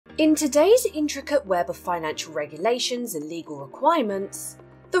In today's intricate web of financial regulations and legal requirements,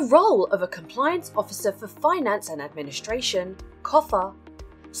 the role of a Compliance Officer for Finance and Administration, COFA,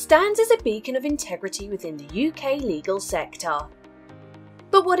 stands as a beacon of integrity within the UK legal sector.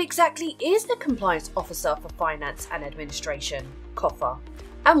 But what exactly is the Compliance Officer for Finance and Administration, COFA,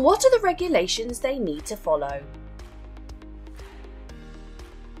 and what are the regulations they need to follow?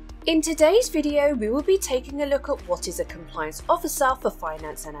 In today's video, we will be taking a look at what is a Compliance Officer for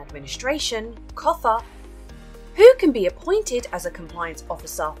Finance and Administration, COFA, who can be appointed as a Compliance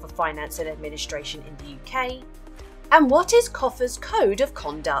Officer for Finance and Administration in the UK, and what is COFA's Code of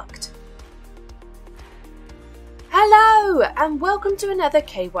Conduct. Hello, and welcome to another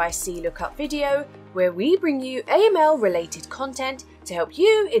KYC Lookup video, where we bring you AML-related content to help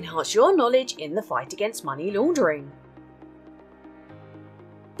you enhance your knowledge in the fight against money laundering.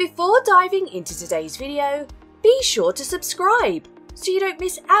 Before diving into today's video, be sure to subscribe so you don't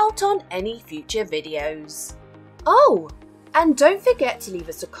miss out on any future videos. Oh, and don't forget to leave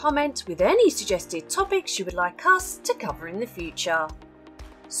us a comment with any suggested topics you would like us to cover in the future.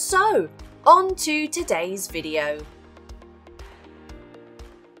 So, on to today's video.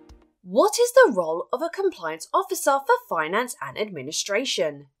 What is the role of a Compliance Officer for Finance and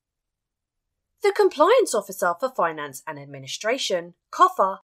Administration? The Compliance Officer for Finance and Administration,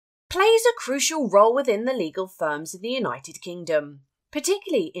 COFA, plays a crucial role within the legal firms in the United Kingdom,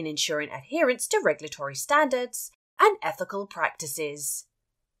 particularly in ensuring adherence to regulatory standards and ethical practices.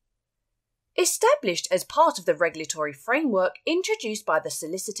 Established as part of the regulatory framework introduced by the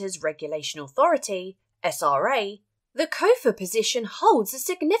Solicitors Regulation Authority, SRA, the COFA position holds a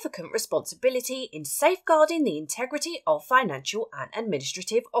significant responsibility in safeguarding the integrity of financial and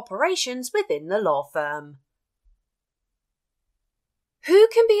administrative operations within the law firm. Who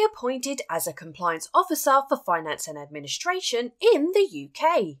can be appointed as a Compliance Officer for Finance and Administration in the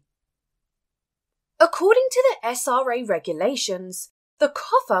UK? According to the SRA regulations, the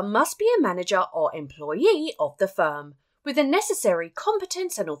COFA must be a manager or employee of the firm, with the necessary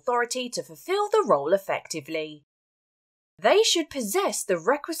competence and authority to fulfil the role effectively. They should possess the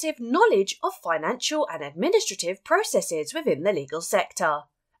requisite knowledge of financial and administrative processes within the legal sector,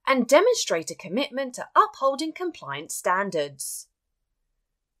 and demonstrate a commitment to upholding compliance standards.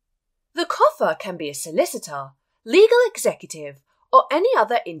 The COFA can be a solicitor, legal executive, or any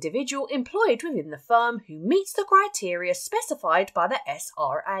other individual employed within the firm who meets the criteria specified by the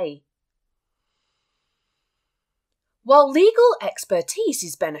SRA. While legal expertise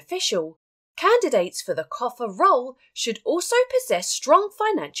is beneficial, candidates for the COFA role should also possess strong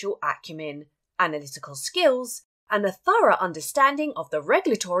financial acumen, analytical skills, and a thorough understanding of the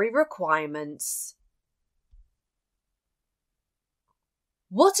regulatory requirements.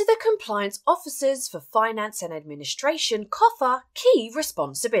 What are the Compliance Officers for Finance and Administration, COFA, key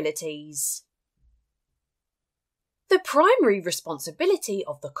responsibilities? The primary responsibility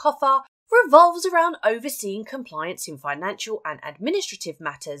of the COFA revolves around overseeing compliance in financial and administrative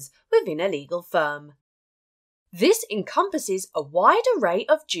matters within a legal firm. This encompasses a wide array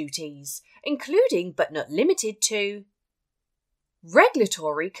of duties, including but not limited to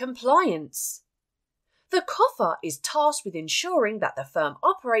regulatory compliance. The COFA is tasked with ensuring that the firm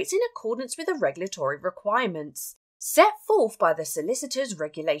operates in accordance with the regulatory requirements set forth by the Solicitors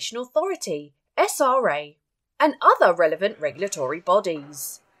Regulation Authority, SRA, and other relevant regulatory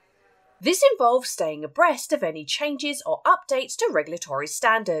bodies. This involves staying abreast of any changes or updates to regulatory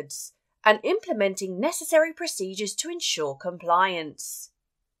standards and implementing necessary procedures to ensure compliance.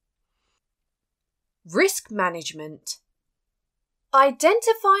 Risk management.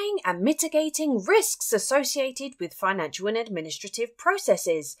 Identifying and mitigating risks associated with financial and administrative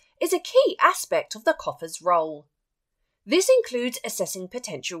processes is a key aspect of the COFA's role. This includes assessing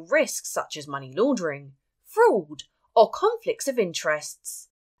potential risks such as money laundering, fraud, or conflicts of interests,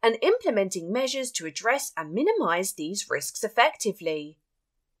 and implementing measures to address and minimise these risks effectively.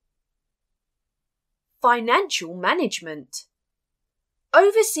 Financial management.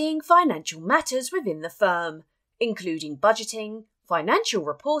 Overseeing financial matters within the firm, including budgeting, financial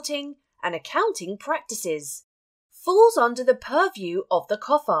reporting, and accounting practices, falls under the purview of the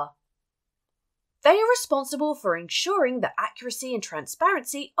COFA. They are responsible for ensuring the accuracy and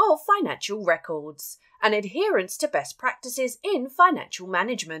transparency of financial records and adherence to best practices in financial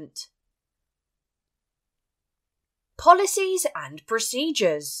management. Policies and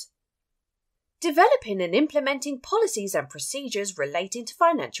procedures. Developing and implementing policies and procedures relating to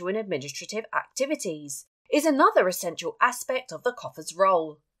financial and administrative activities is another essential aspect of the COFA's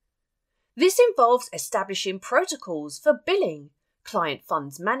role. This involves establishing protocols for billing, client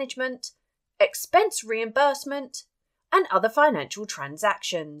funds management, expense reimbursement, and other financial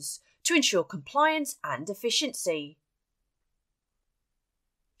transactions to ensure compliance and efficiency.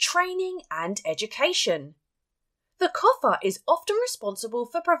 Training and education. The COFA is often responsible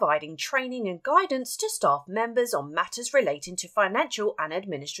for providing training and guidance to staff members on matters relating to financial and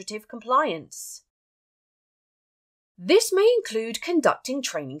administrative compliance. This may include conducting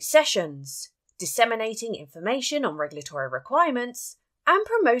training sessions, disseminating information on regulatory requirements, and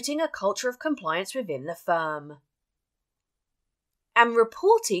promoting a culture of compliance within the firm. And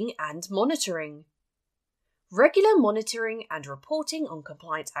reporting and monitoring. Regular monitoring and reporting on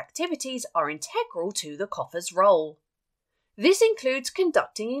compliance activities are integral to the COFA's role. This includes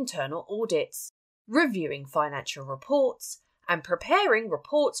conducting internal audits, reviewing financial reports, and preparing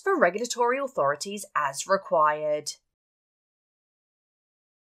reports for regulatory authorities as required.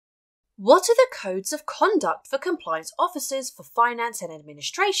 What are the codes of conduct for compliance officers for finance and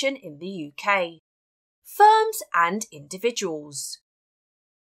administration in the UK? Firms and individuals.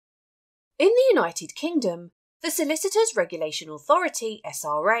 In the United Kingdom, the Solicitors Regulation Authority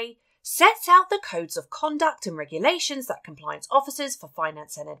 (SRA) sets out the codes of conduct and regulations that compliance officers for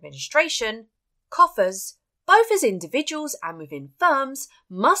finance and administration, COFAs, both as individuals and within firms,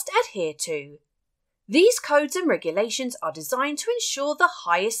 must adhere to. These codes and regulations are designed to ensure the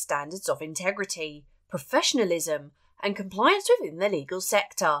highest standards of integrity, professionalism, and compliance within the legal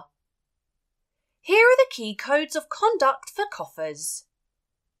sector. Here are the key codes of conduct for COFAs.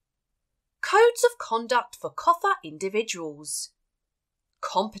 Codes of conduct for COFA individuals.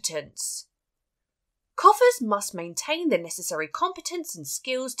 Competence. COFAs must maintain the necessary competence and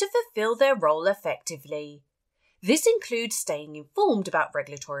skills to fulfil their role effectively. This includes staying informed about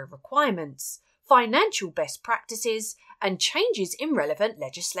regulatory requirements, financial best practices, and changes in relevant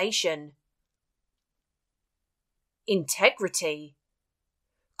legislation. Integrity.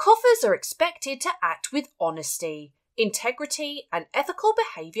 COFAs are expected to act with honesty, integrity, and ethical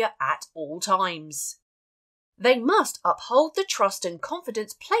behaviour at all times. They must uphold the trust and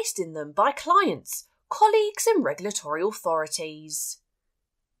confidence placed in them by clients, colleagues, and regulatory authorities.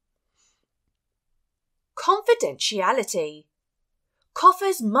 Confidentiality.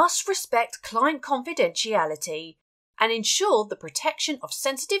 COFAs must respect client confidentiality and ensure the protection of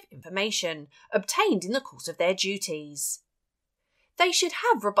sensitive information obtained in the course of their duties. They should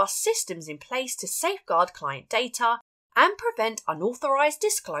have robust systems in place to safeguard client data and prevent unauthorised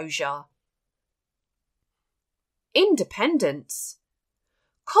disclosure. Independence.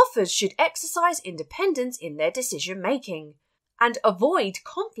 COFAs should exercise independence in their decision-making and avoid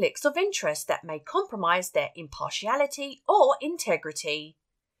conflicts of interest that may compromise their impartiality or integrity.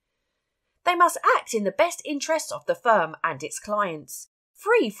 They must act in the best interests of the firm and its clients,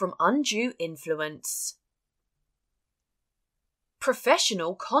 free from undue influence.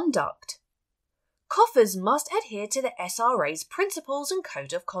 Professional conduct. COFAs must adhere to the SRA's principles and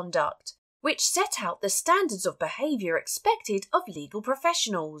code of conduct, which set out the standards of behaviour expected of legal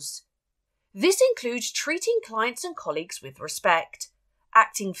professionals. This includes treating clients and colleagues with respect,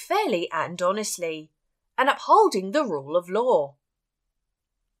 acting fairly and honestly, and upholding the rule of law.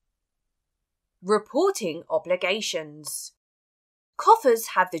 Reporting obligations. COFAs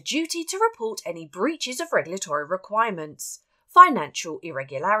have the duty to report any breaches of regulatory requirements, financial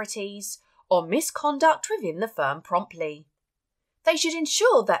irregularities, or misconduct within the firm promptly. They should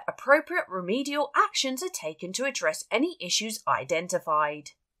ensure that appropriate remedial actions are taken to address any issues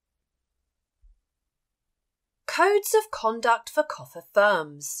identified. Codes of conduct for COFA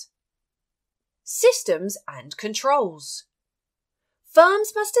firms. Systems and controls.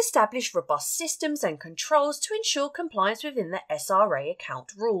 Firms must establish robust systems and controls to ensure compliance within the SRA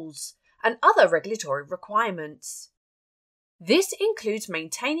account rules and other regulatory requirements. This includes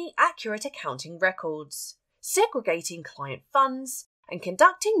maintaining accurate accounting records, segregating client funds, and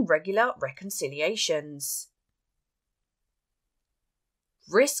conducting regular reconciliations.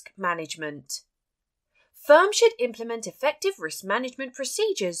 Risk management. Firms should implement effective risk management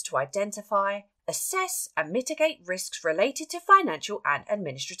procedures to identify, assess, and mitigate risks related to financial and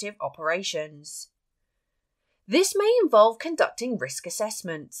administrative operations. This may involve conducting risk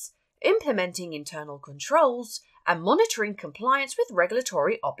assessments, implementing internal controls, and monitoring compliance with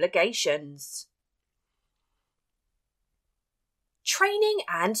regulatory obligations. Training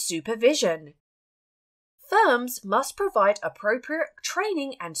and supervision. Firms must provide appropriate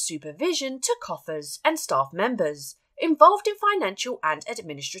training and supervision to COFAs and staff members involved in financial and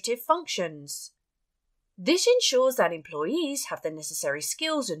administrative functions. This ensures that employees have the necessary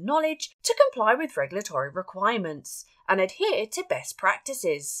skills and knowledge to comply with regulatory requirements and adhere to best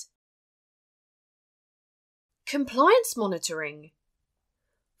practices. Compliance monitoring.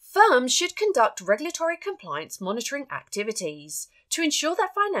 Firms should conduct regulatory compliance monitoring activities to ensure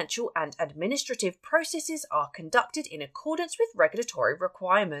that financial and administrative processes are conducted in accordance with regulatory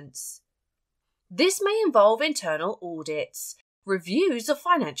requirements. This may involve internal audits, reviews of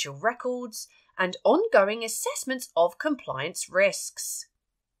financial records, and ongoing assessments of compliance risks.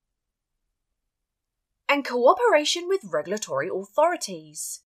 And cooperation with regulatory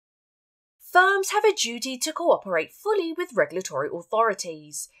authorities. Firms have a duty to cooperate fully with regulatory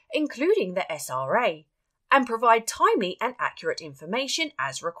authorities, including the SRA, and provide timely and accurate information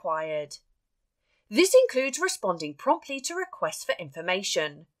as required. This includes responding promptly to requests for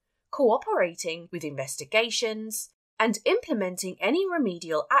information, cooperating with investigations, and implementing any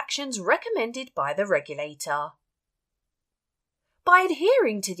remedial actions recommended by the regulator. By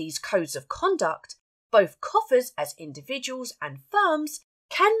adhering to these codes of conduct, both COFAs as individuals and firms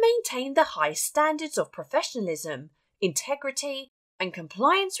can maintain the high standards of professionalism, integrity, and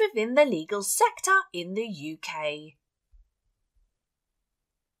compliance within the legal sector in the UK.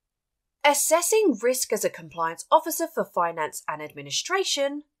 Assessing risk as a compliance officer for finance and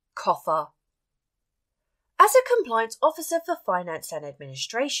administration, COFA. As a compliance officer for finance and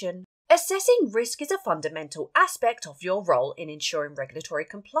administration, assessing risk is a fundamental aspect of your role in ensuring regulatory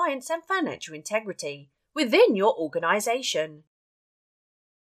compliance and financial integrity within your organisation.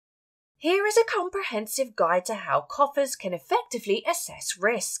 Here is a comprehensive guide to how COFAs can effectively assess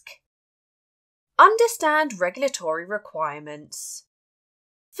risk. Understand regulatory requirements.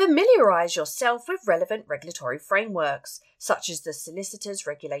 Familiarise yourself with relevant regulatory frameworks, such as the Solicitors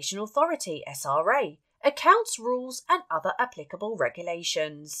Regulation Authority (SRA), accounts rules, and other applicable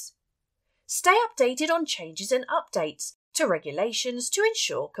regulations. Stay updated on changes and updates to regulations to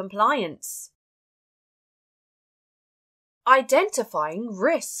ensure compliance. Identifying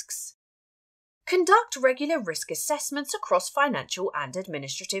risks. Conduct regular risk assessments across financial and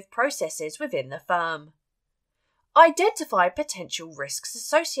administrative processes within the firm. Identify potential risks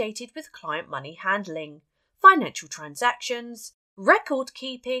associated with client money handling, financial transactions, record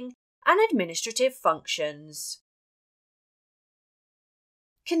keeping, and administrative functions.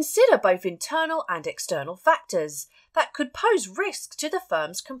 Consider both internal and external factors that could pose risk to the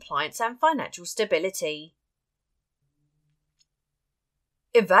firm's compliance and financial stability.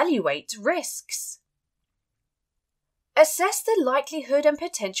 Evaluate risks. Assess the likelihood and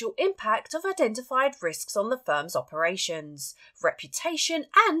potential impact of identified risks on the firm's operations, reputation,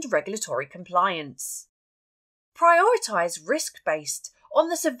 and regulatory compliance. Prioritise risk based on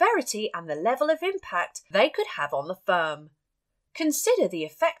the severity and the level of impact they could have on the firm. Consider the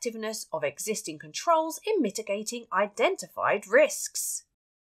effectiveness of existing controls in mitigating identified risks.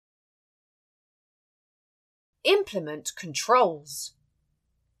 Implement controls.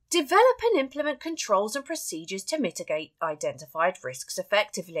 Develop and implement controls and procedures to mitigate identified risks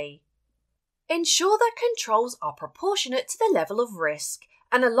effectively. Ensure that controls are proportionate to the level of risk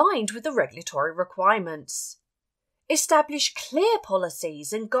and aligned with the regulatory requirements. Establish clear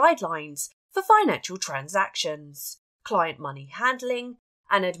policies and guidelines for financial transactions, client money handling,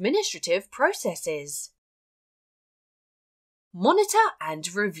 and administrative processes. Monitor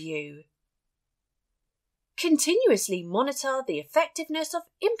and review. Continuously monitor the effectiveness of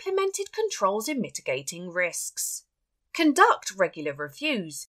implemented controls in mitigating risks. Conduct regular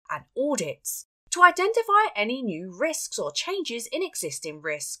reviews and audits to identify any new risks or changes in existing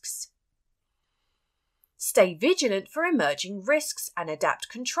risks. Stay vigilant for emerging risks and adapt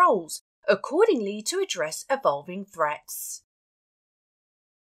controls accordingly to address evolving threats.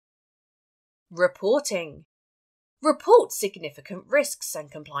 Reporting. Report significant risks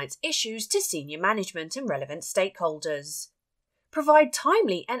and compliance issues to senior management and relevant stakeholders. Provide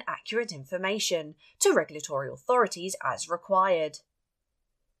timely and accurate information to regulatory authorities as required.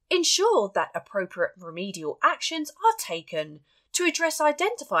 Ensure that appropriate remedial actions are taken to address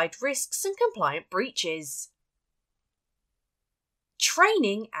identified risks and compliant breaches.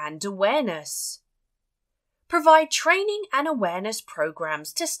 Training and awareness. Provide training and awareness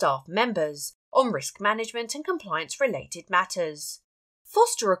programs to staff members on risk management and compliance-related matters.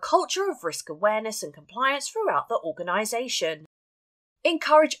 Foster a culture of risk awareness and compliance throughout the organisation.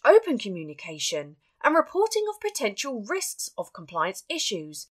 Encourage open communication and reporting of potential risks of compliance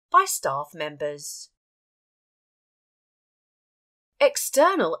issues by staff members.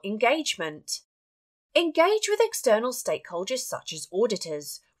 External engagement. Engage with external stakeholders such as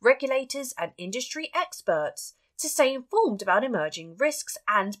auditors, regulators, and industry experts to stay informed about emerging risks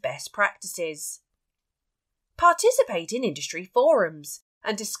and best practices. Participate in industry forums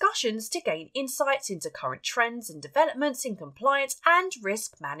and discussions to gain insights into current trends and developments in compliance and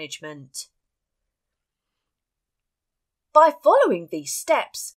risk management. By following these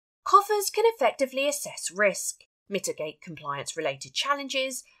steps, COFAs can effectively assess risk, mitigate compliance-related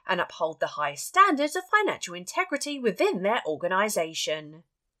challenges, and uphold the highest standards of financial integrity within their organisation.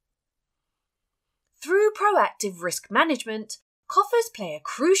 Through proactive risk management, COFAs play a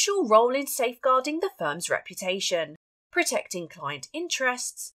crucial role in safeguarding the firm's reputation, protecting client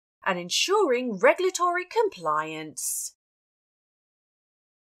interests, and ensuring regulatory compliance.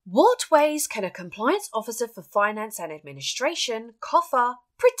 What ways can a Compliance Officer for Finance and Administration, COFA,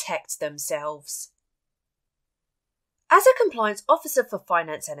 protect themselves? As a Compliance Officer for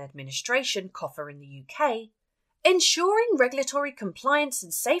Finance and Administration, COFA in the UK, ensuring regulatory compliance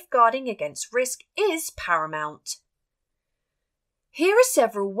and safeguarding against risk is paramount. Here are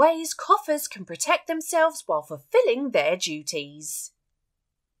several ways COFAs can protect themselves while fulfilling their duties.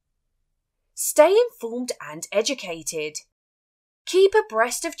 Stay informed and educated. Keep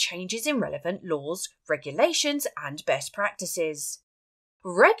abreast of changes in relevant laws, regulations, and best practices.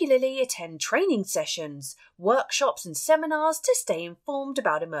 Regularly attend training sessions, workshops, and seminars to stay informed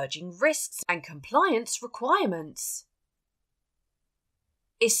about emerging risks and compliance requirements.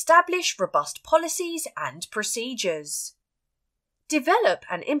 Establish robust policies and procedures. Develop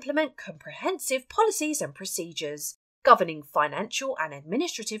and implement comprehensive policies and procedures governing financial and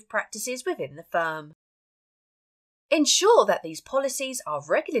administrative practices within the firm. Ensure that these policies are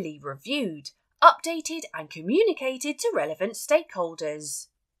regularly reviewed, updated, and communicated to relevant stakeholders.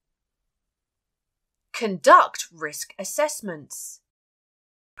 Conduct risk assessments.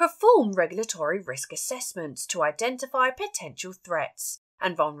 Perform regulatory risk assessments to identify potential threats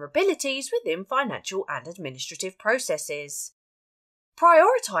and vulnerabilities within financial and administrative processes.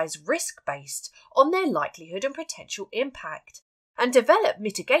 Prioritise risk based on their likelihood and potential impact, and develop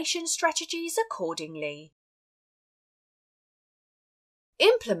mitigation strategies accordingly.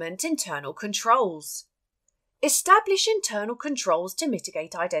 Implement internal controls. Establish internal controls to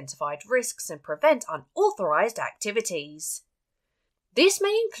mitigate identified risks and prevent unauthorised activities. This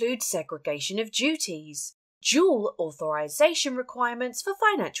may include segregation of duties, dual authorisation requirements for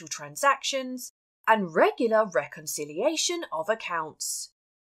financial transactions, and regular reconciliation of accounts.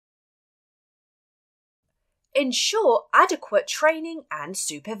 Ensure adequate training and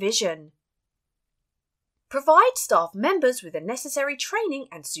supervision. Provide staff members with the necessary training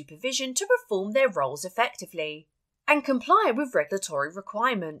and supervision to perform their roles effectively and comply with regulatory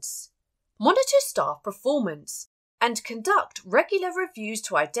requirements. Monitor staff performance and conduct regular reviews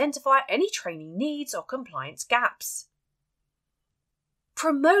to identify any training needs or compliance gaps.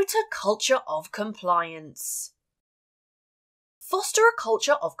 Promote a culture of compliance. Foster a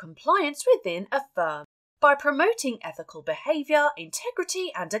culture of compliance within a firm by promoting ethical behaviour,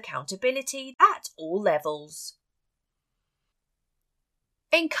 integrity, and accountability at all levels.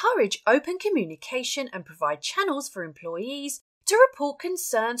 Encourage open communication and provide channels for employees to report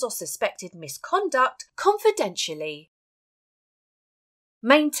concerns or suspected misconduct confidentially.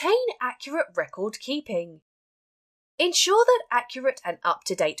 Maintain accurate record keeping. Ensure that accurate and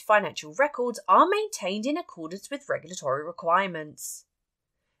up-to-date financial records are maintained in accordance with regulatory requirements.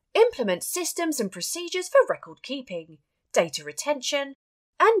 Implement systems and procedures for record keeping, data retention,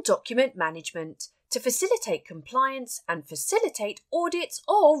 and document management to facilitate compliance and facilitate audits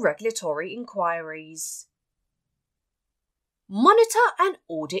or regulatory inquiries. Monitor and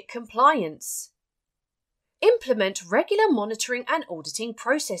audit compliance. Implement regular monitoring and auditing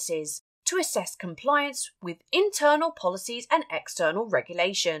processes to assess compliance with internal policies and external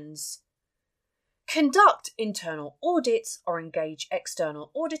regulations. Conduct internal audits or engage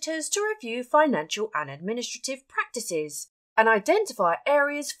external auditors to review financial and administrative practices and identify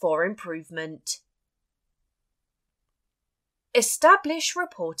areas for improvement. Establish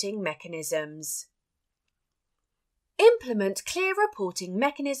reporting mechanisms. Implement clear reporting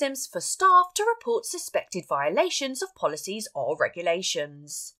mechanisms for staff to report suspected violations of policies or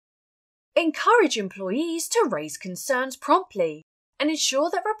regulations. Encourage employees to raise concerns promptly and ensure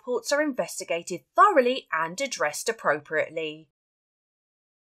that reports are investigated thoroughly and addressed appropriately.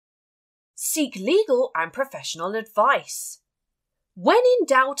 Seek legal and professional advice. When in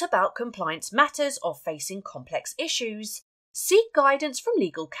doubt about compliance matters or facing complex issues, seek guidance from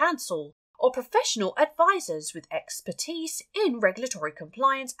legal counsel or professional advisors with expertise in regulatory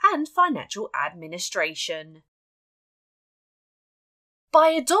compliance and financial administration. By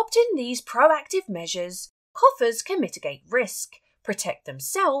adopting these proactive measures, COFAs can mitigate risk, protect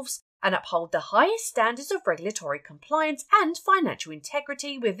themselves, and uphold the highest standards of regulatory compliance and financial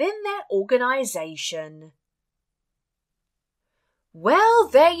integrity within their organisation. Well,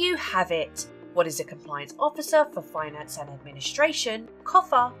 there you have it. What is a Compliance Officer for Finance and Administration,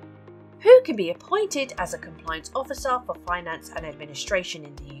 COFA? who can be appointed as a compliance officer for finance and administration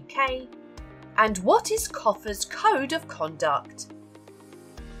in the UK, and what is COFA's Code of Conduct.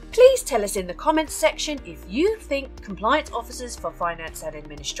 Please tell us in the comments section if you think compliance officers for finance and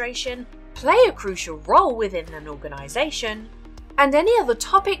administration play a crucial role within an organisation, and any other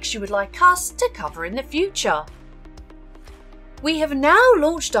topics you would like us to cover in the future. We have now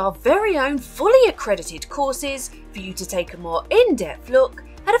launched our very own fully accredited courses for you to take a more in-depth look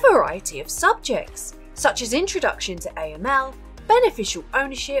at a variety of subjects, such as Introduction to AML, Beneficial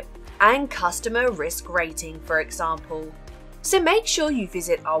Ownership, and Customer Risk Rating, for example. So make sure you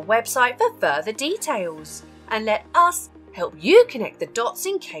visit our website for further details, and let us help you connect the dots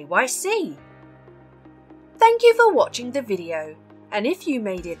in KYC. Thank you for watching the video, and if you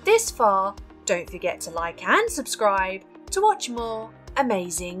made it this far, don't forget to like and subscribe to watch more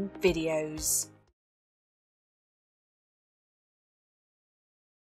amazing videos.